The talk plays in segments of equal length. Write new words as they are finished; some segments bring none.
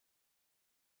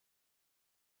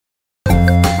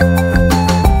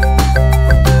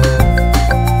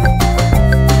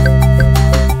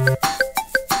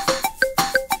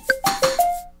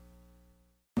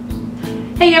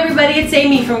everybody, it's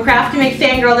Amy from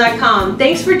CraftyMcFangirl.com.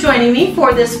 Thanks for joining me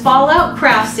for this Fallout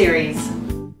craft series.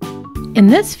 In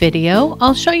this video,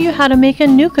 I'll show you how to make a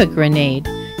Nuka Grenade.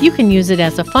 You can use it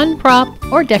as a fun prop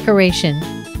or decoration.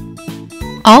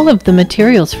 All of the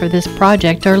materials for this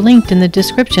project are linked in the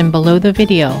description below the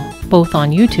video, both on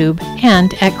YouTube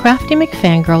and at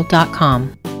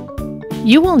CraftyMcFangirl.com.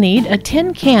 You will need a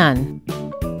tin can,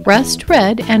 rust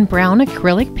red and brown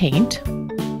acrylic paint,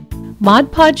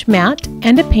 Mod Podge mat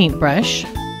and a paintbrush,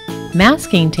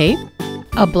 masking tape,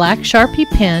 a black Sharpie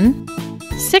pen,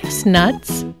 6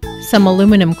 nuts, some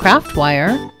aluminum craft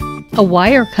wire, a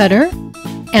wire cutter,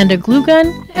 and a glue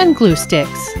gun and glue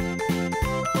sticks.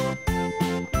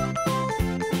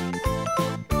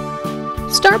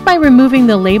 Start by removing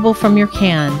the label from your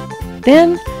can.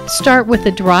 Then start with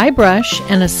a dry brush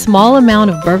and a small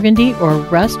amount of burgundy or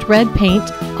rust red paint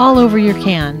all over your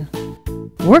can.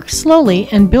 Work slowly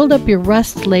and build up your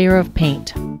rust layer of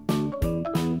paint.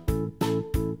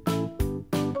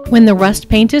 When the rust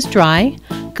paint is dry,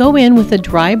 go in with a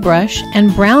dry brush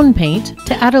and brown paint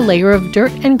to add a layer of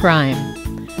dirt and grime.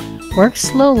 Work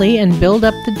slowly and build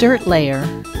up the dirt layer.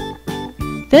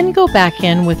 Then go back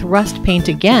in with rust paint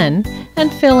again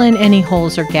and fill in any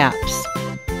holes or gaps.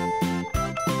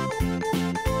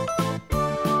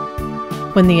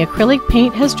 When the acrylic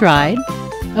paint has dried,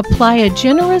 apply a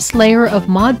generous layer of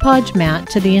Mod Podge mat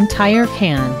to the entire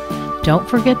can. Don't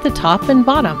forget the top and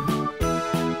bottom.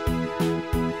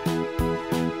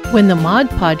 When the Mod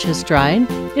Podge has dried,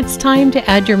 it's time to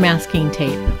add your masking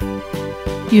tape.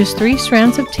 Use 3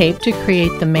 strands of tape to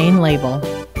create the main label.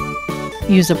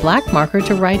 Use a black marker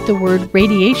to write the word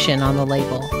radiation on the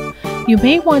label. You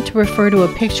may want to refer to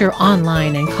a picture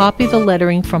online and copy the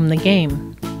lettering from the game.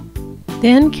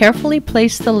 Then carefully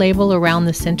place the label around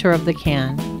the center of the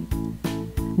can.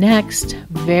 Next,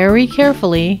 very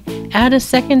carefully, add a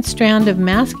second strand of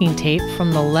masking tape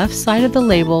from the left side of the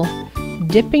label,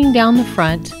 dipping down the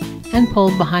front and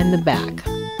pulled behind the back.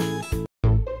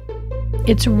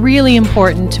 It's really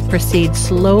important to proceed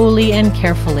slowly and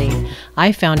carefully.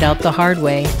 I found out the hard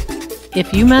way.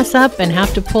 If you mess up and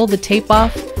have to pull the tape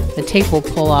off, the tape will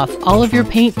pull off all of your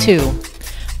paint too.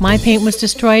 My paint was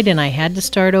destroyed and I had to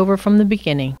start over from the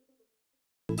beginning.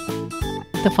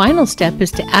 The final step is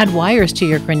to add wires to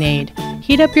your grenade.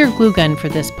 Heat up your glue gun for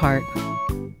this part.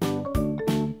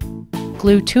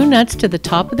 Glue 2 nuts to the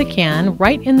top of the can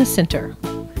right in the center.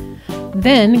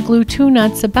 Then glue 2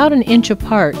 nuts about an inch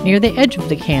apart near the edge of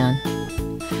the can.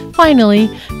 Finally,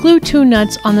 glue 2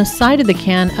 nuts on the side of the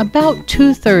can about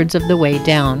 2/3 of the way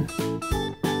down.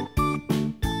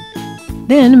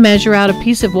 Then measure out a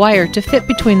piece of wire to fit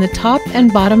between the top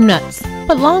and bottom nuts,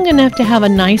 but long enough to have a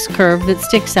nice curve that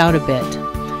sticks out a bit.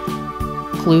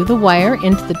 Glue the wire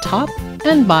into the top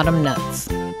and bottom nuts.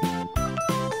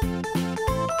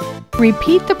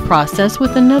 Repeat the process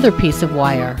with another piece of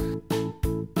wire.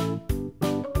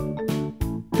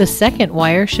 The second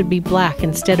wire should be black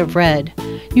instead of red.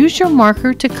 Use your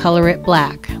marker to color it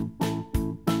black.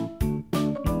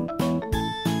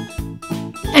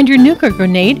 And your Nuka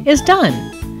Grenade is done!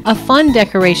 A fun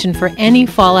decoration for any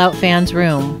Fallout fan's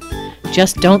room.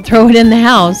 Just don't throw it in the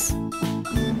house!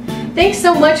 Thanks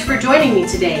so much for joining me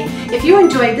today. If you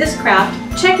enjoyed this craft,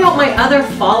 check out my other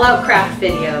Fallout craft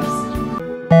videos.